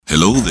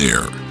Hello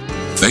there.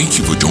 Thank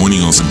you for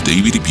joining us on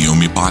David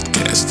Ibiyeomie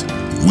Podcast.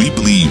 We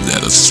believe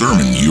that a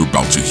sermon you're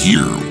about to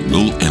hear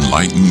will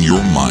enlighten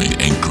your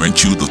mind and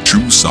grant you the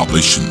true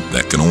salvation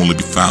that can only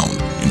be found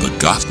in the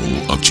gospel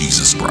of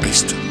Jesus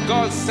Christ.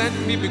 God sent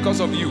me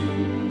because of you,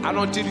 and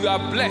until you are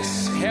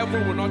blessed,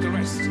 heaven will not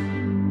rest.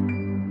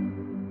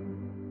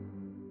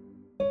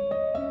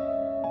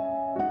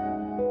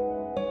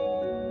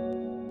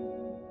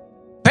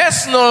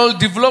 Personal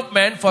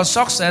development for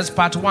success,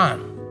 part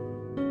 1.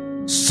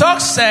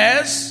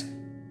 Success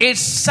is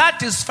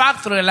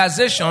satisfactory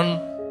realization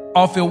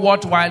of a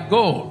worthwhile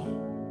goal.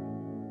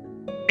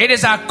 It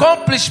is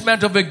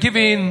accomplishment of a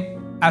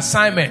given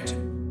assignment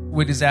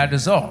with desired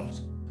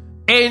results.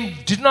 In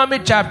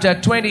Deuteronomy chapter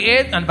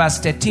 28 and verse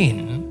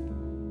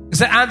 13, it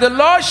says, "And the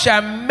Lord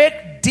shall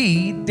make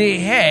thee the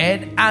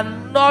head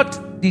and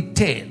not the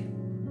tail,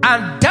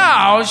 and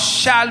thou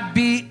shalt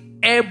be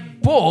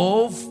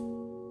above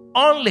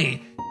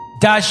only,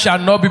 thou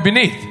shalt not be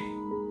beneath."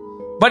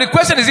 But the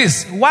question is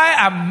this: why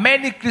are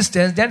many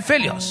Christians then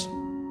failures?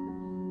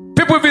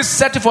 People will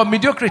settle for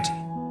mediocrity,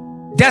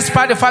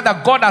 despite the fact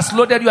that God has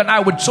loaded you and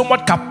I with so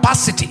much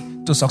capacity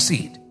to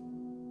succeed.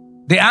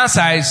 The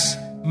answer is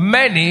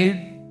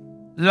many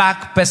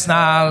lack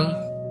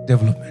personal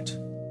development.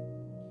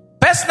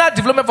 Personal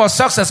development for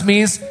success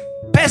means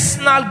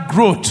personal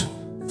growth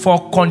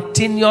for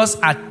continuous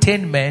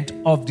attainment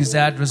of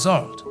desired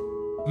result.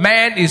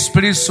 Man is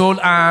spirit, soul,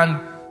 and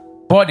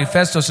body.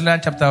 1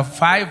 Thessalonians chapter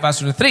 5, verse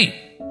 3.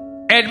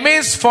 It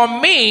means for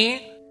me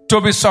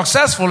to be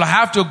successful, I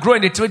have to grow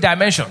in the 3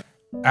 dimensions.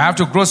 I have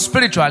to grow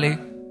spiritually,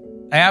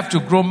 I have to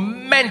grow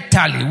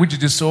mentally, which is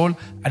the soul,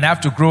 and I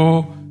have to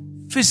grow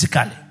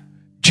physically.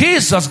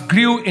 Jesus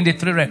grew in the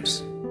 3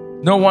 realms.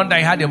 No wonder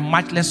he had a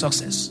matchless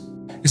success.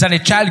 He said a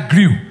child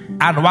grew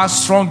and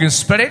was strong in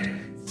spirit,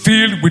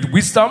 filled with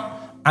wisdom,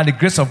 and the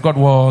grace of God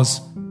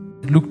was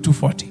Luke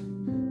 2:40.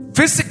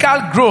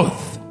 Physical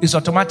growth is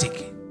automatic.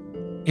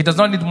 It does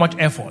not need much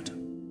effort.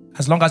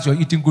 As long as you're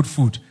eating good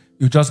food,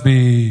 you'll just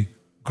be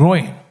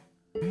growing.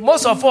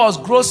 Most of us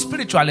grow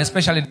spiritually,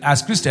 especially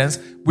as Christians.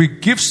 We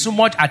give so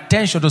much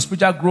attention to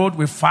spiritual growth,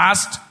 we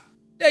fast,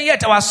 and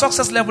yet our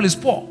success level is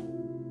poor.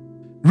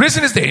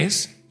 Reason is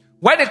this: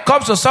 when it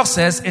comes to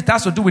success, it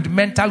has to do with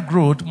mental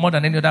growth more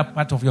than any other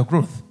part of your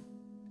growth.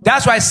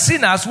 That's why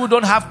sinners who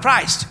don't have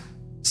Christ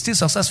still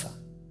successful,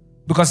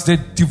 because they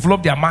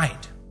develop their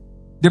mind.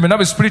 They may not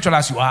be spiritual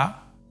as you are,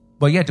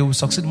 but yet they will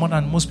succeed more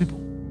than most people.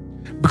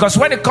 Because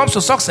when it comes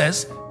to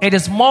success, it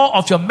is more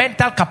of your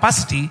mental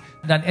capacity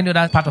than any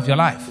other part of your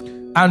life.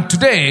 And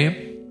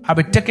today, I'll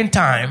be taking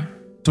time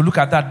to look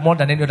at that more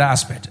than any other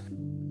aspect.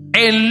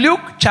 In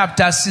Luke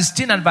chapter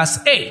 16 and verse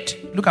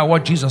 8, look at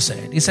what Jesus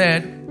said. He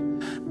said,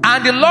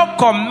 "And the Lord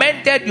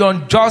commended the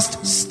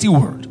unjust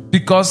steward,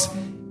 because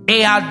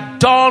he had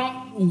done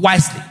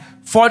wisely.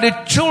 For the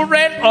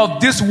children of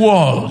this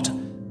world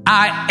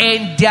are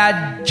in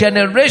their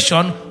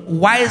generation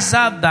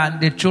wiser than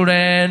the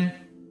children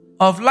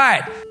of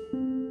light."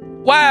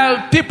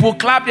 While people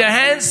clap their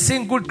hands,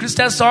 sing good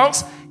Christian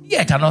songs,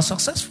 yet are not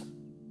successful.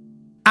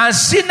 And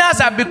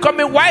sinners are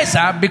becoming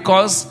wiser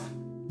because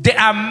they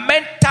are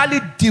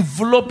mentally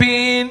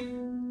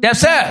developing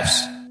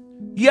themselves.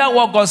 Hear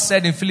what God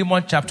said in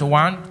Philemon chapter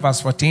 1,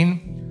 verse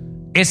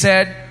 14. He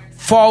said,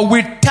 "For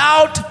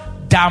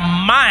without the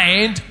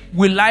mind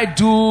will I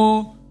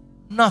do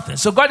nothing."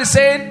 So God is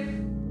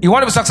saying, you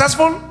want to be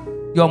successful?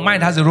 Your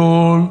mind has a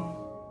role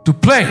to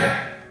play.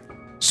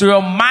 So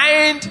your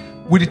mind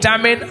will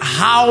determine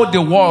how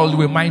the world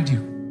will mind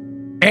you.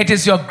 It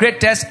is your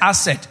greatest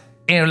asset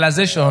in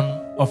realization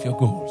of your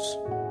goals.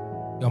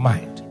 Your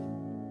mind.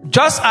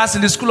 Just as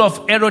in the school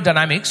of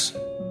aerodynamics,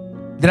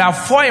 there are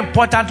 4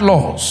 important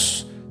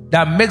laws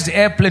that makes the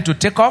airplane to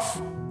take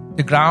off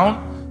the ground,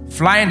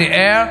 fly in the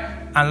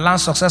air, and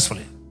land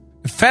successfully.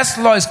 The first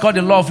law is called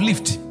the law of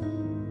lift.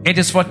 It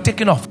is for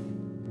taking off.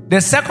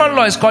 The second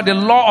law is called the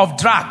law of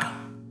drag.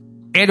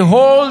 It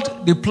holds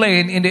the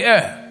plane in the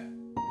air.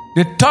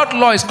 The third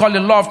law is called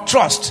the law of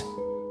thrust,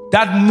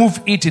 that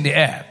moves it in the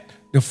air.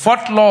 The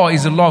fourth law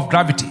is the law of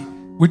gravity,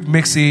 which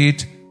makes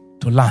it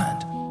to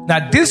land.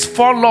 Now, these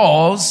 4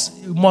 laws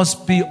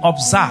must be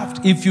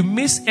observed. If you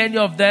miss any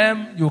of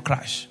them, you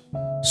crash.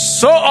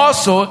 So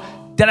also,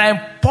 there are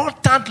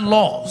important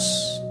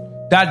laws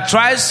that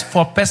drives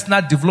for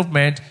personal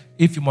development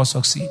if you must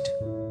succeed.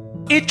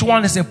 Each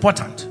one is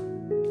important.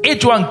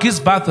 Each one gives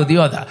birth to the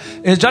other.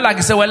 It's just like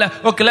you say, well,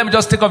 okay, let me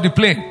just take off the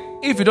plane.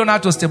 If you don't know how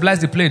to stabilize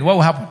the plane, what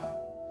will happen?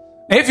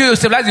 If you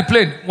stabilize the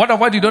plane, what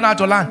if you don't know how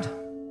to land?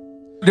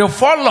 The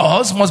 4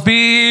 laws must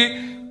be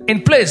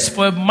in place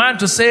for a man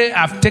to say,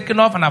 I've taken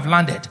off and I've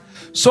landed.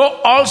 So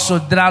also,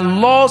 there are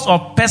laws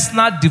of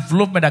personal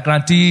development that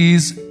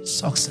guarantees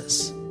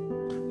success.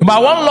 Number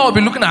 1 law we'll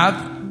be looking at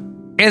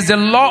is the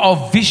law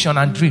of vision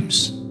and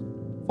dreams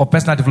for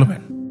personal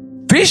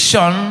development.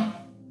 Vision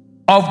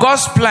of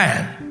God's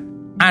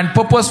plan and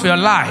purpose for your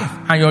life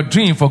and your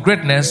dream for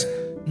greatness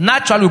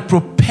naturally will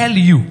propel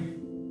you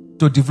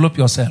to develop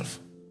yourself.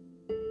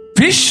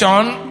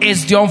 Vision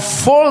is the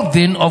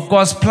unfolding of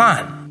God's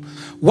plan.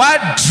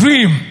 What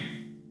dream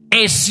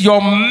is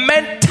your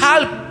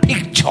mental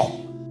picture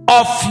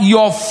of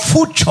your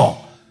future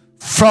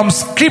from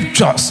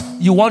scriptures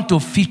you want to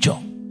feature?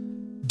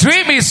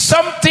 Dream is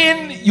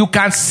something you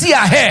can see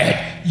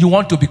ahead you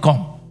want to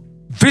become.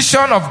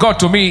 Vision of God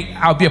to me,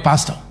 I'll be a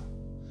pastor.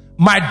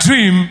 My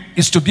dream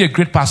is to be a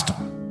great pastor.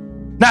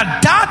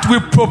 Now that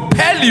will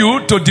propel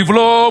you to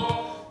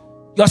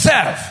develop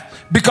yourself.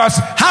 Because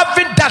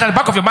having that at the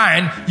back of your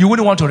mind, you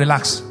wouldn't want to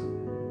relax.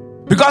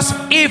 Because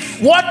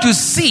if what you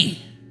see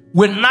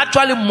will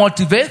naturally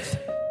motivate,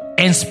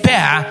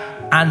 inspire,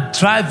 and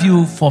drive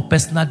you for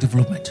personal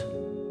development.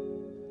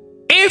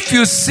 If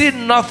you see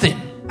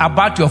nothing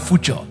about your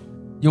future,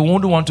 you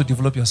won't want to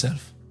develop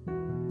yourself.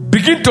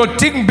 Begin to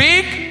think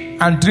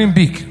big and dream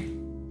big.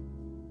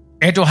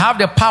 And to have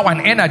the power and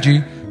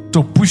energy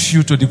to push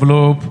you to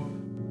develop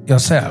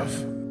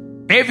yourself.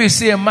 If you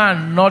see a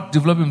man not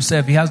develop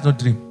himself, he has no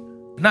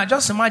dream. Now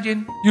just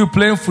imagine you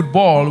playing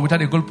football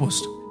without a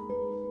goalpost.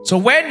 So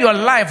when your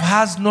life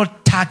has no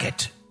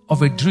target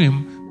of a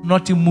dream,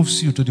 nothing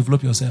moves you to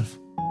develop yourself.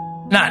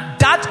 Now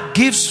that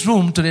gives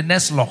room to the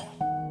next law.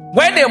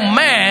 When a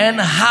man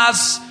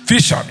has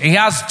vision, he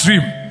has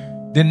dream,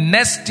 the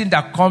next thing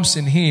that comes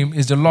in him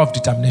is the law of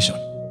determination.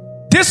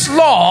 This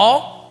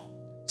law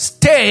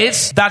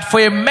states that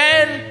for a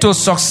man to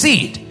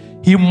succeed,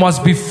 he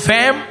must be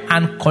firm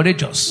and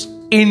courageous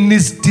in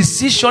his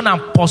decision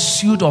and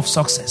pursuit of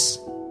success.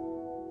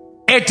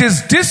 It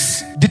is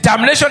this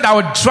determination that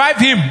will drive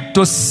him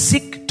to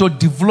seek to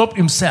develop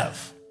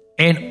himself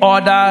in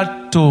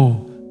order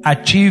to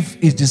achieve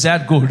his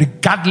desired goal,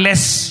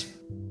 regardless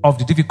of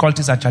the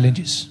difficulties and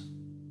challenges.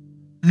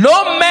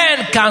 No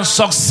man can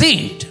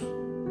succeed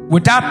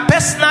without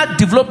personal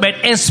development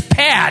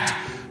inspired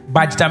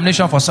by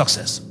determination for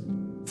success.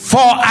 For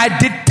I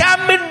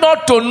determined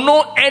not to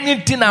know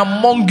anything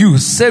among you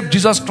save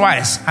Jesus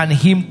Christ and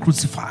Him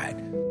crucified.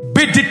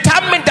 Be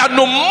determined that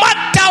no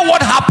matter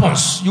what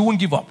happens, you won't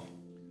give up.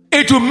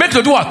 It will make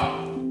you do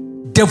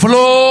what?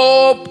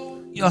 Develop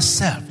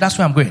yourself. That's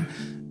where I'm going.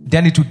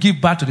 Then it will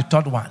give back to the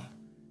third one,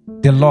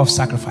 the law of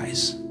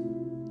sacrifice.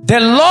 The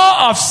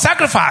law of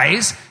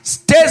sacrifice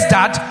states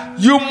that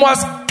you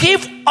must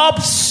give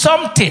up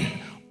something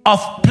of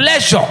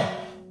pleasure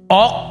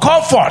or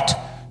comfort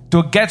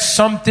to get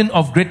something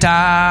of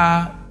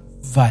greater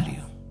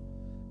value.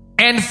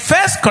 In 1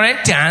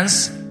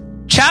 Corinthians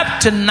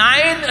chapter 9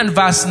 and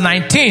verse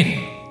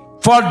 19,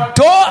 for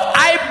though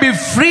I be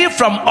free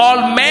from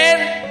all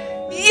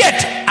men,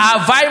 yet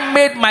have I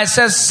made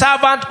myself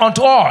servant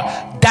unto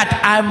all,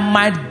 that I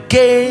might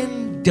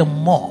gain them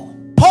more.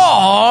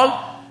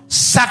 Paul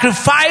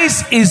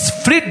sacrificed his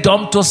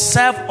freedom to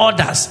serve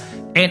others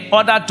in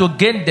order to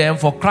gain them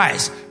for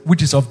Christ,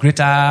 which is of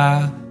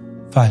greater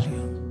value.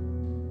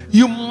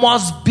 You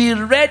must be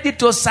ready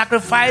to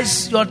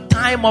sacrifice your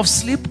time of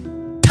sleep,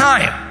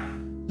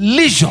 time,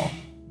 leisure,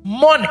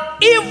 money,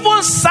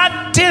 even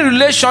certain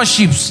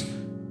relationships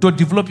to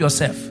develop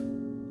yourself.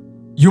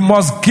 You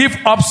must give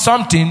up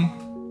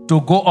something to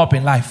go up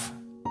in life.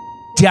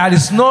 There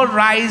is no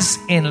rise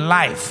in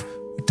life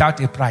without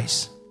a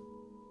price.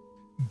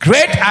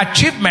 Great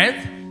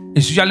achievement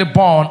is usually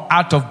born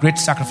out of great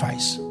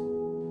sacrifice.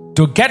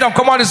 To get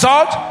uncommon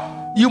result,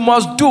 you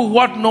must do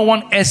what no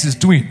one else is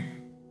doing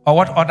or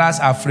what others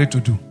are afraid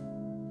to do.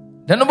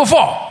 Then number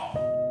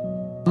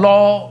 4,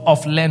 law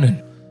of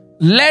learning.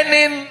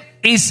 Learning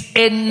is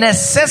a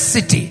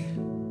necessity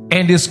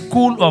in the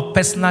school of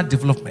personal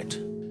development.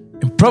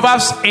 In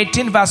Proverbs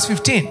 18 verse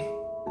 15,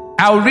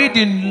 I'll read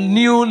the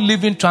New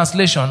Living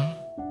Translation.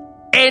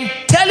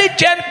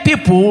 Intelligent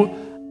people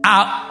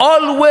are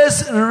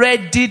always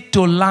ready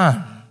to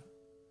learn.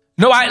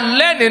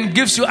 Learning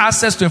gives you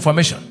access to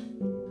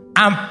information.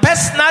 And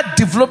personal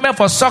development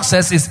for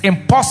success is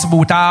impossible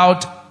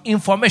without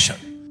information.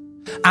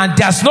 And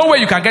there's no way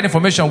you can get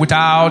information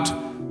without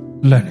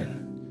learning.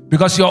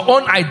 Because your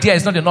own idea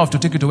is not enough to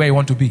take you to where you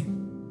want to be.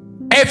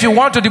 If you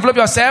want to develop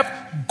yourself,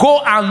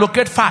 go and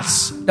locate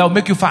facts that will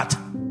make you fat.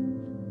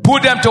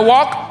 Put them to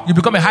work, you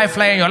become a high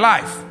flyer in your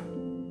life.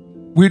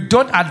 We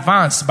don't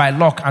advance by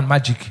luck and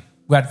magic.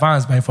 We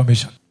advance by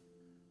information.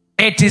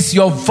 It is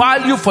your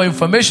value for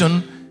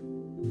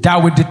information that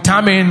will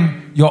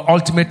determine your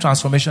ultimate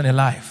transformation in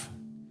life.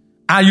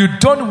 And you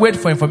don't wait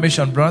for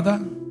information, brother.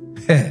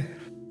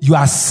 You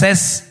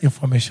access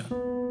information.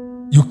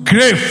 You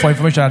crave for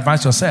information to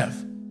advance yourself.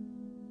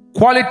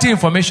 Quality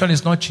information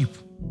is not cheap.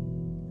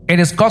 It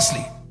is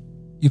costly.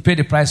 You pay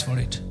the price for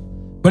it.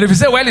 But if you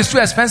say, well, it's too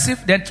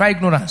expensive, then try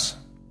ignorance.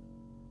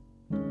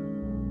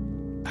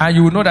 And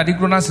you will know that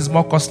ignorance is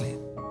more costly.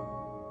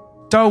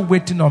 Stop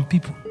waiting on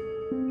people.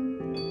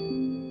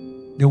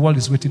 The world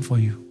is waiting for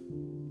you.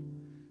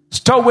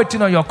 Stop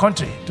waiting on your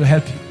country to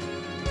help you.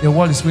 The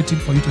world is waiting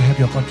for you to help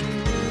your country.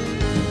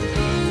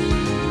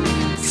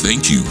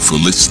 Thank you for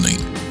listening.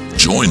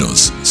 Join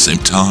us, same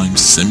time,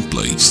 same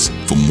place,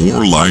 for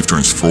more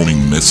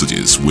life-transforming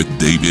messages with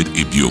David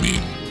Ibiyeomie.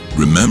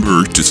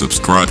 Remember to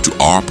subscribe to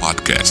our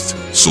podcast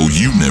so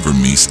you never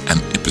miss an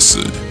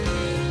episode.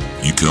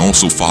 You can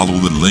also follow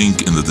the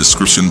link in the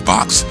description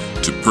box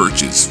to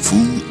purchase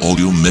full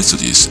audio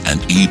messages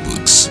and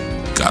ebooks.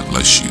 God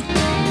bless you.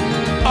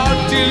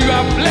 Until you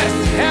are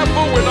blessed,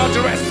 heaven will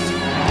not rest.